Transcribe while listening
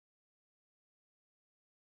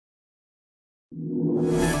Hello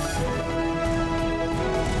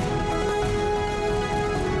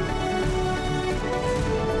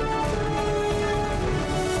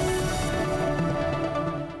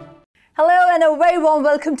and a very warm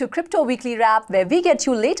welcome to Crypto Weekly Wrap, where we get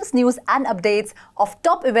you latest news and updates of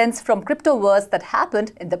top events from Cryptoverse that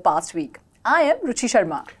happened in the past week. I am Ruchi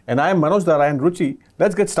Sharma. And I am Manoj Dara. And Ruchi,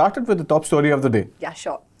 let's get started with the top story of the day. Yeah,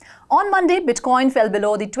 sure. On Monday, Bitcoin fell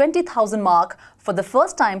below the 20,000 mark for the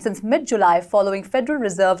first time since mid-July following Federal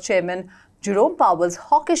Reserve Chairman Jerome Powell's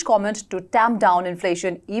hawkish comment to tamp down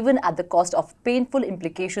inflation even at the cost of painful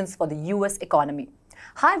implications for the US economy.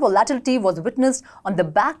 High volatility was witnessed on the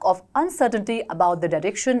back of uncertainty about the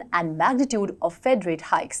direction and magnitude of Fed rate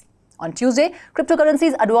hikes. On Tuesday,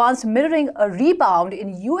 cryptocurrencies advanced, mirroring a rebound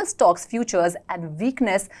in US stocks futures and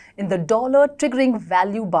weakness in the dollar, triggering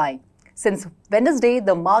value buying. Since Wednesday,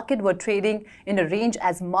 the market were trading in a range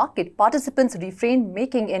as market participants refrained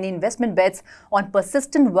making any investment bets on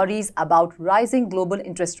persistent worries about rising global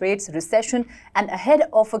interest rates, recession, and ahead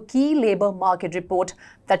of a key labor market report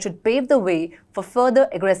that should pave the way for further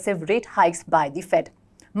aggressive rate hikes by the Fed.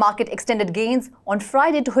 Market extended gains on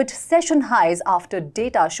Friday to hit session highs after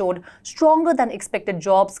data showed stronger than expected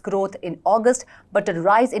jobs growth in August, but a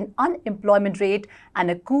rise in unemployment rate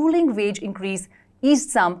and a cooling wage increase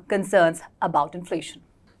eased some concerns about inflation.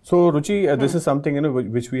 So, Ruchi, this is something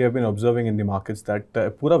which we have been observing in the markets that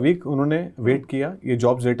पूरा week उन्होंने wait किया ये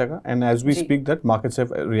jobs data का, and as we speak that markets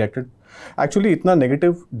have reacted. Actually इतना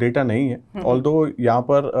negative data नहीं है, although यहाँ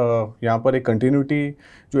पर एक continuity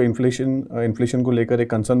जो inflation को लेकर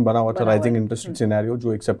एक concern बना हुआ था, rising interest rate scenario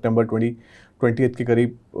जो एक September 20th के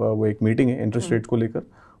करीब वो एक meeting है interest rates को लेकर,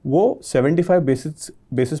 वो 75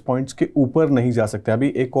 basis points के ऊपर नहीं जा सकते. अभी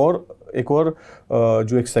एक और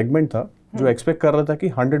जो एक segment था जो एक्सपेक्ट कर रहा था कि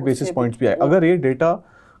 100 बेसिस पॉइंट्स भी आए. अगर ये डेटा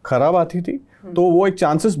खराब आती थी तो वो एक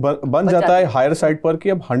चांसेस बन जाता है हायर साइड पर कि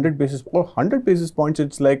अब 100 basis points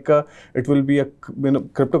it's like it will be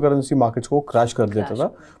crypto currency markets को क्रैश कर देता था.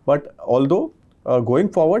 But although going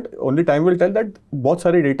forward only time will tell that बहुत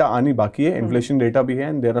सारी डेटा आनी बाकी है. इन्फ्लेशन डेटा भी है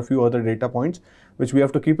and there are few other data points which we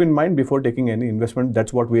have to keep in mind before taking any investment.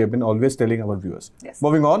 That's what we have been always telling our viewers. Yes.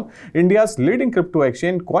 Moving on, India's leading crypto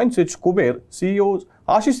exchange CoinSwitch Kuber CEO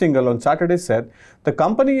Ashish Singhal on Saturday said the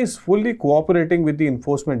company is fully cooperating with the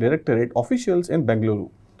Enforcement Directorate officials in Bengaluru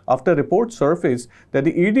after reports surfaced that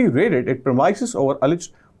the ED raided its premises over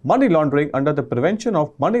alleged money laundering under the Prevention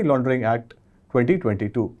of Money Laundering Act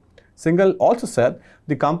 2022. Singhal also said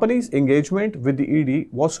the company's engagement with the ED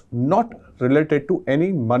was not related to any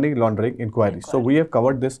money laundering inquiries. So we have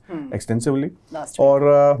covered this extensively.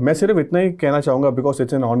 और मैं सिर्फ इतना ही कहना चाहूँगा because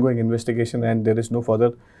it's an ongoing investigation and there is no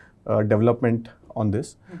further development on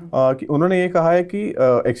this. कि उन्होंने ये कहा है कि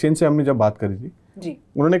exchange से हमने जब बात करी थी जी,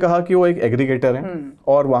 उन्होंने कहा कि वो एक एग्रीगेटर है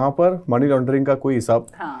और वहाँ पर मनी लॉन्ड्रिंग का कोई हिसाब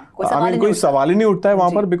कोई सवाल ही नहीं उठता है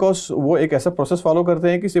वहाँ पर, बिकॉज वो एक ऐसा प्रोसेस फॉलो करते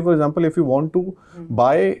हैं कि से for example if you want to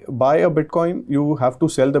bye a bitcoin you have to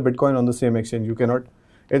cell the bitcoin on the same exchange, you can not,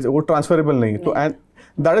 वो ट्रांसफरेबल नहीं है. तो and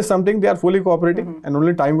that is something they are fully cooperating and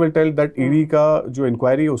only time will tell that ED का जो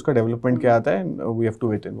inquiry है उसका development क्या आता है and we have to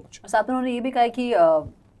wait and watch. साथ में उन्होंने ये भी कहा कि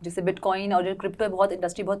जैसे बिटकॉइन और जो क्रिप्टो है बहुत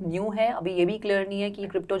इंडस्ट्री बहुत न्यू है, अभी ये भी क्लियर नहीं है कि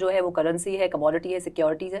क्रिप्टो जो है वो करेंसी है, कमोडिटी है,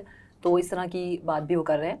 सिक्योरिटीज है, तो इस तरह की बात भी वो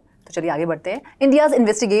कर रहे हैं. तो चलिए आगे बढ़ते हैं. India's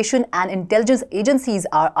investigation and intelligence agencies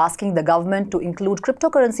are asking the government to include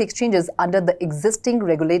cryptocurrency exchanges under the existing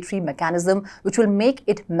regulatory mechanism, which will make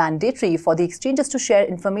it mandatory for the exchanges to share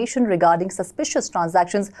information regarding suspicious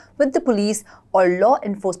transactions with the police or law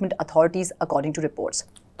enforcement authorities, according to reports.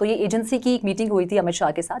 तो ये agency की एक meeting हुई थी अमित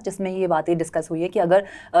शाह के साथ जिसमें ये बातें डिस्कस हुई है कि अगर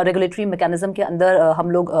रेगुलेटरी मैकेनिज्म के अंदर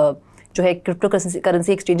हम लोग जो है क्रिप्टो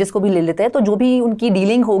करेंसी एक्सचेंजेस को भी ले लेते हैं तो जो भी उनकी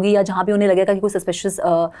डीलिंग होगी या जहाँ भी उन्हें लगेगा कि कोई सस्पिशियस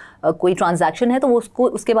कोई ट्रांजैक्शन है तो वो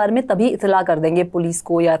उसके बारे में तभी इतला कर देंगे पुलिस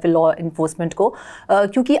को या फिर लॉ इन्फोर्समेंट को,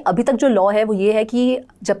 क्योंकि अभी तक जो लॉ है वो ये है कि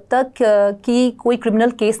जब तक कि कोई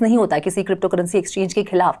क्रिमिनल केस नहीं होता है किसी क्रिप्टो करेंसी एक्सचेंज के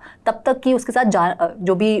खिलाफ तब तक कि उसके साथ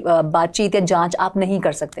जो भी बातचीत या जाँच आप नहीं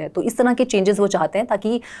कर सकते हैं. तो इस तरह के चेंजेस वो चाहते हैं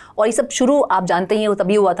ताकि, और ये सब शुरू आप जानते ही हैं वो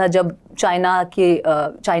तभी हुआ था जब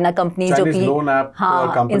चाइना कंपनी जो कि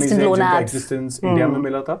इंस्टेंट लोन एग्जिस्टेंस इंडिया में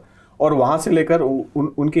मिला था और वहां से लेकर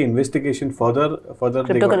उनकी इन्वेस्टिगेशन फर्दर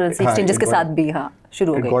क्रिप्टोकरेंसी एक्सचेंजेस के साथ भी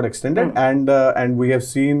शुरू हो गई. got extended and we have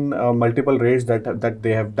seen multiple raids that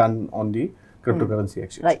they have done on the cryptocurrency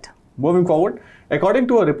exchange. Right. Moving forward, according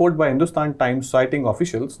to a report by Hindustan Times citing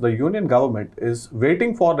officials, the union government is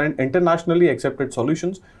waiting for an internationally accepted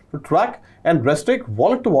solutions to track and restrict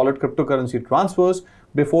wallet-to-wallet cryptocurrency transfers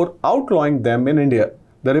before outlawing them in India.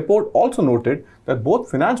 The report also noted that both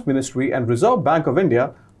Finance Ministry and Reserve Bank of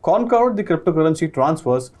India concurred the cryptocurrency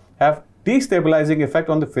transfers have destabilizing effect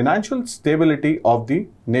on the financial stability of the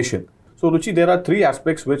nation. So Ruchi, there are three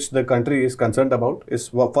aspects which the country is concerned about.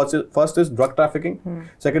 First is drug trafficking,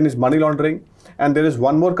 second is money laundering, and there is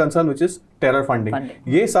one more concern which is terror funding.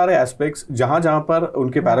 ये सारे aspects जहाँ पर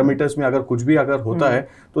उनके parameters में अगर कुछ भी अगर होता है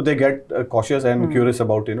तो they get cautious and curious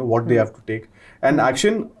about what they have to take and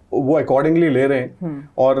action वो accordingly ले रहे हैं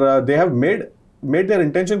और they have made their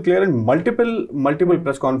intention clear in multiple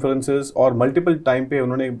press conferences और multiple time पे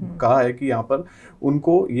उन्होंने कहा है कि यहाँ पर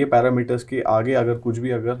उनको ये parameters के आगे अगर कुछ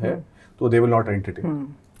भी अगर है तो they will not entertain.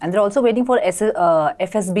 And they're also waiting for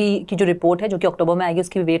FSB की जो रिपोर्ट है जो कि अक्टूबर में आएगी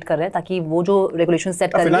उसकी भी वेट कर रहे हैं ताकि वो जो रेगुलेशन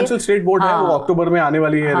सेट करेंगे फाइनेंशियल स्टेट बोर्ड है वो अक्टूबर में आने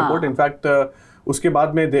वाली है रिपोर्ट इनफैक्ट उसके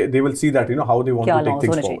बाद में they will see that how they want to take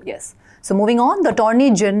things forward. Yes. So moving on, the Attorney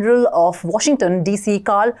General of Washington, D.C.,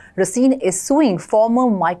 Carl Racine is suing former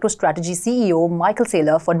MicroStrategy CEO Michael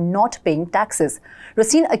Saylor for not paying taxes.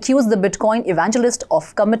 Racine accused the Bitcoin evangelist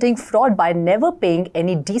of committing fraud by never paying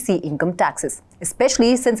any D.C. income taxes,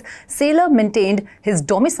 especially since Saylor maintained his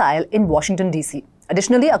domicile in Washington, D.C.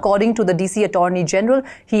 Additionally, according to the D.C. Attorney General,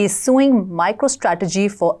 he is suing MicroStrategy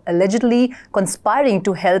for allegedly conspiring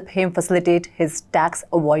to help him facilitate his tax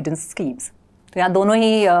avoidance schemes. तो यहाँ दोनों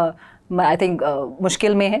ही I think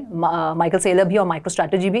मुश्किल में है Michael Saylor भी और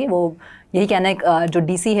MicroStrategy भी वो यही कहना है जो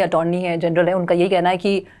डीसी है अटॉर्नी है जनरल है उनका यही कहना है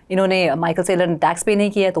कि इन्होंने माइकल सेलर ने टैक्स पे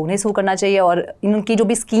नहीं किया तो उन्हें सू करना चाहिए और इनकी जो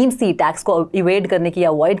भी स्कीम्स थी टैक्स को इवेड करने की या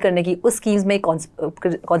अवॉइड करने की उस स्कीम्स में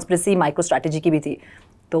कॉन्स्पिरेसी माइक्रोस्ट्रैटेजी की भी थी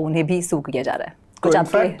तो उन्हें भी सू किया जा रहा है.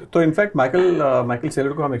 तो इनफैक्ट माइकल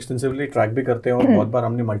सेलर को हम एक्सटेंसिवली ट्रैक भी करते हैं और बहुत बार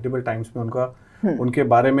हमने मल्टीपल टाइम्स में उनके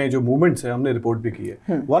बारे में जो मूवमेंट्स है हमने रिपोर्ट भी की है.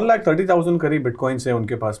 1,30,000 करीब बिटकॉइंस है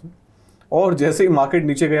उनके पास में और जैसे ही मार्केट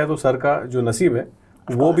नीचे गया तो सर का जो नसीब है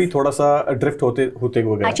वो भी थोड़ा सा ड्रिफ्ट होते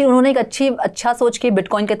हुए गया. एक्चुअली उन्होंने एक अच्छा सोच के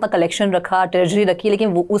बिटकॉइन का इतना कलेक्शन रखा ट्रेजरी रखी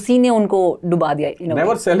लेकिन वो उसी ने उनको डुबा दिया.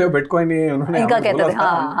 नेवर सेल योर बिटकॉइन ये उन्होंने इनका कहते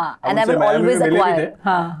थे एंड नेवर ऑलवेज एक्वायर.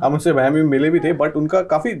 हम उनसे मियामी में मिले भी थे बट उनका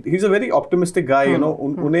काफी he is a very optimistic गाय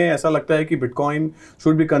उन्हें ऐसा लगता है कि bitcoin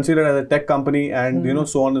should be considered as a tech company and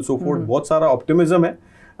so on and so fourth. बहुत सारा ऑप्टिमिज्म है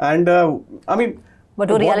एंड आई मीन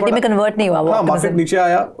बट वो रियलिटी में कन्वर्ट नहीं हुआ. हाँ मार्केट नीचे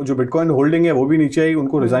आया जो बिटकॉइन होल्डिंग है वो भी नीचे आई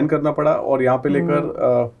उनको रिजाइन करना पड़ा और यहाँ पे लेकर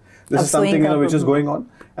this is something which is going on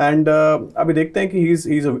and अभी देखते हैं कि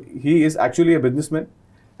he is actually a businessman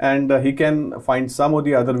and he can find some और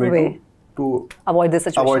the other way to avoid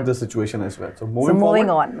this situation as well. So moving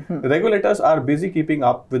on. Regulators are busy keeping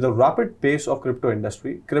up with the rapid pace of crypto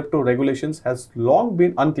industry. Crypto regulations has long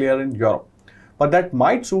been unclear in Europe, but that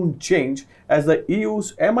might soon change as the EU's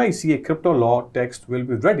MiCA crypto law text will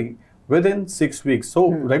be ready within 6 weeks. So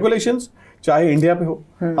regulations चाहे India पे हो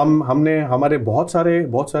हमने हमारे बहुत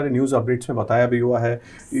सारे news updates में बताया भी हुआ है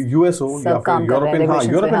यूएस हो या फिर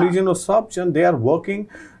यूरोपियन रीजन हो सब they are working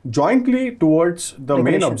jointly towards the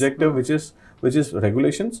main objective which is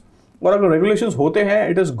regulations. और अगर रेगुलेशंस होते हैं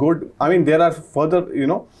it is good. I mean there are further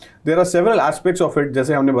there are several aspects of it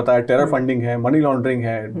जैसे हमने बताया टेरर फंडिंग है मनी लॉन्ड्रिंग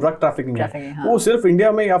है ड्रग ट्रैफिकिंग है वो सिर्फ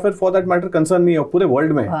इंडिया में या फिर फॉर दैट मैटर कंसर्न नहीं है पूरे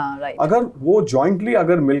वर्ल्ड में. अगर वो जॉइंटली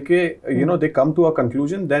अगर मिलके दे come to a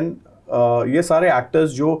conclusion then ये सारे एक्टर्स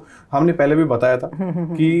जो हमने पहले भी बताया था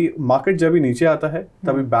कि मार्केट जब भी नीचे आता है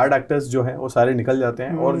तभी बैड एक्टर्स जो हैं वो सारे निकल जाते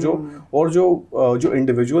हैं और जो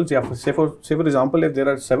इंडिविजुअल्स या से for example if there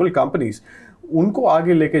are several companies उनको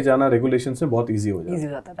आगे लेके जाना रेगुलेशन से बहुत इजी हो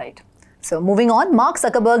जाता है. Right. So moving on, Mark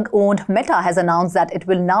Zuckerberg-owned Meta has announced that it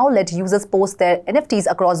will now let users post their NFTs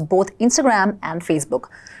across both Instagram and Facebook.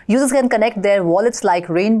 Users can connect their wallets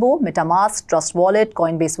like Rainbow, MetaMask, Trust Wallet,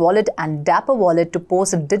 Coinbase Wallet, and Dapper Wallet to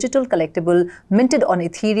post a digital collectible minted on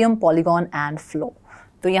Ethereum, Polygon, and Flow.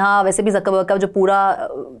 तो यहाँ वैसे भी Zuckerberg का जो पूरा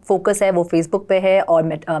focus है वो Facebook पे है और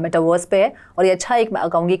मेटावर्स पे है और ये अच्छा एक मैं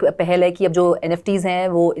कहूँगी पहल है कि अब जो NFTs हैं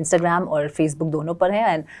वो इंस्टाग्राम और फेसबुक दोनों पर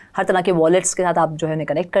हैं एंड हर तरह के वॉलेट्स के साथ आप जो है उन्हें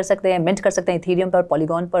कनेक्ट कर सकते हैं मिंट कर सकते हैं इथीरियम पर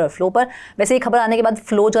पॉलीगॉन पर और फ्लो पर. वैसे ये खबर आने के बाद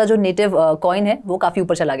फ्लो का जो नेटिव कॉइन है वो काफ़ी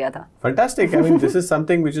ऊपर चला गया था. Fantastic. I mean this is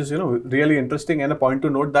something which is really interesting and a point two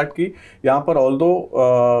note that कि यहाँ पर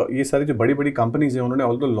ऑल्दो ये सारी जो बड़ी कंपनीज हैं उन्होंने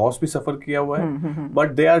ऑल्दो लॉस भी सफर किया हुआ है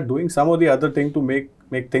but they are doing some of the other thing to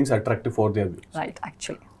make things attractive for their users. Right,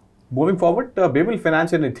 actually. Moving forward, Babel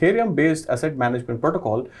Finance, an Ethereum-based asset management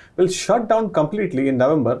protocol, will shut down completely in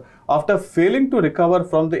November after failing to recover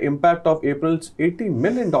from the impact of April's $80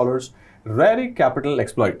 million rare capital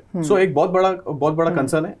exploit. So एक बहुत बड़ा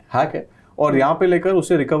concern है, hack है, और यहाँ पे लेकर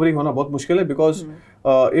उसे रिकवरी होना बहुत मुश्किल है because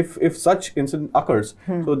if such incident occurs,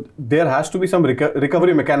 so there has to be some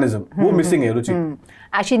recovery mechanism. वो मिसिंग है रुचि.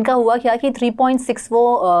 एक्चुअली इनका हुआ क्या कि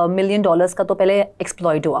 $3.64 मिलियन का तो पहले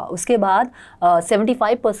एक्सप्लॉइट हुआ उसके बाद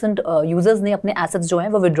 75% यूजर्स ने अपने एसेट्स जो हैं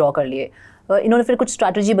वो विड्रॉ कर लिए. इन्होंने फिर कुछ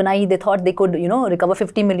स्ट्रैटेजी बनाई, they thought they could recover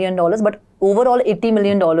 $50 million, but overall $80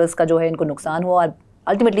 million का जो है इनको नुकसान हुआ, और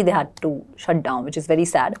ultimately they had to shut down, which is very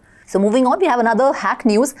sad. So moving on, we have another hack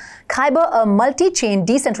news. Kyber, a multi-chain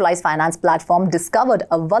decentralized finance platform, discovered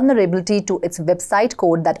a vulnerability to its website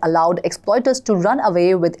code that allowed exploiters to run away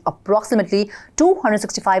with approximately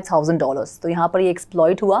 $265,000. तो यहाँ पर ये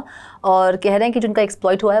exploit हुआ, और कह रहे हैं कि जिनका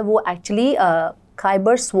exploit हुआ है वो actually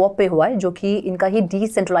Kyber स्वैप पे हुआ है, जो कि इनका ही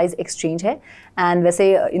डिसेंट्रलाइज एक्सचेंज है। एंड वैसे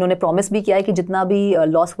इन्होंने प्रॉमिस भी किया है कि जितना भी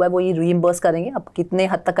लॉस हुआ है वो ये रीइम्बर्स करेंगे। अब कितने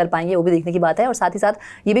हद तक कर पाएंगे वो भी देखने की बात है, और साथ ही साथ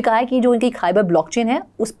ये भी कहा है कि जो इनकी Kyber ब्लॉकचेन है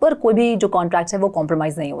उस पर कोई भी जो कॉन्ट्रैक्ट्स है वो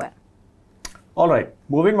कॉम्प्रोमाइज नहीं हुआ है। Alright,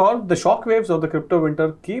 moving on, the shockwaves of the crypto winter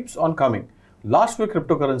keeps on coming. Last week,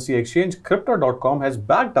 cryptocurrency exchange Crypto.com has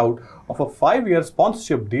backed out of a 5-year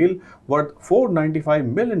sponsorship deal worth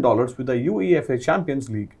 $495 million with the UEFA Champions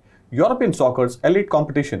League, European soccer's elite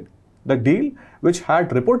competition. The deal, which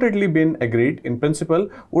had reportedly been agreed in principle,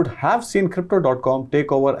 would have seen Crypto.com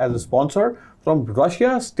take over as a sponsor from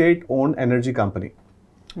Russia's state-owned energy company.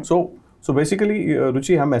 So basically,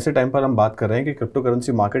 रुचि, हम ऐसे time पर हम बात कर रहे हैं कि crypto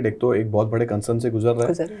currency market एक बहुत बड़े कंसर्न से गुजर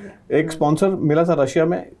रहा है। एक स्पॉन्सर मिला था रशिया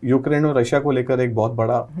में, यूक्रेन और रशिया को लेकर एक बहुत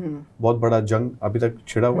बड़ा जंग अभी तक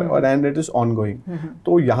छिड़ा हुआ है, और एंड इट इज ऑनगोइंग।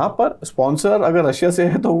 तो यहाँ पर स्पॉन्सर अगर रशिया से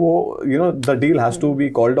है तो वो the deal has to be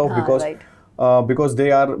called off because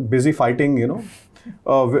they are busy fighting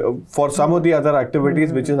for some of the other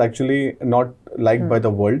activities which is actually not liked by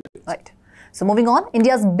the world. Right. So moving on,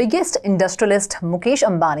 India's biggest industrialist Mukesh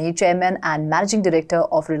Ambani, chairman and managing director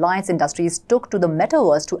of Reliance Industries, took to the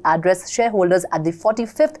Metaverse to address shareholders at the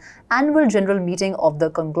 45th annual general meeting of the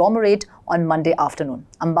conglomerate on Monday afternoon.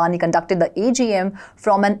 Ambani conducted the AGM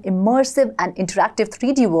from an immersive and interactive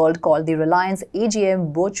 3D world called the Reliance AGM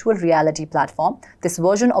virtual reality platform. This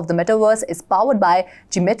version of the Metaverse is powered by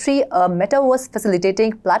Geometry, a Metaverse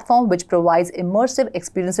facilitating platform which provides immersive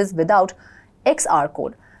experiences without XR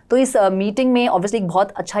code. तो इस meeting में obviously एक बहुत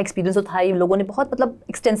अच्छा experience तो था ही। लोगों ने बहुत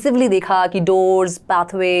एक्सटेंसिवली देखा कि doors,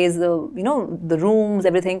 pathways, the rooms,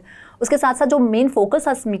 everything. उसके साथ साथ जो मेन फोकस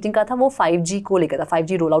था इस मीटिंग का था वो 5G को लेकर था,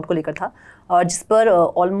 5G रोल आउट को लेकर था, और जिस पर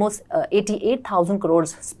ऑलमोस्ट 88,000 करोड़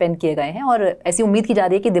स्पेंड किए गए हैं, और ऐसी उम्मीद की जा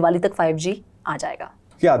रही है कि दिवाली तक 5G आ जाएगा।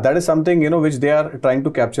 Yeah, that is something which they are trying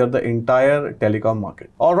to capture the entire telecom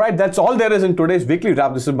market. All right, that's all there is in today's weekly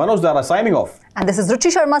wrap. This is Manoj Dara signing off. And this is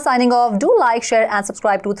Ruchi Sharma signing off. Do like, share and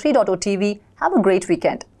subscribe to 3.0 TV. Have a great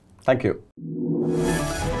weekend. Thank you.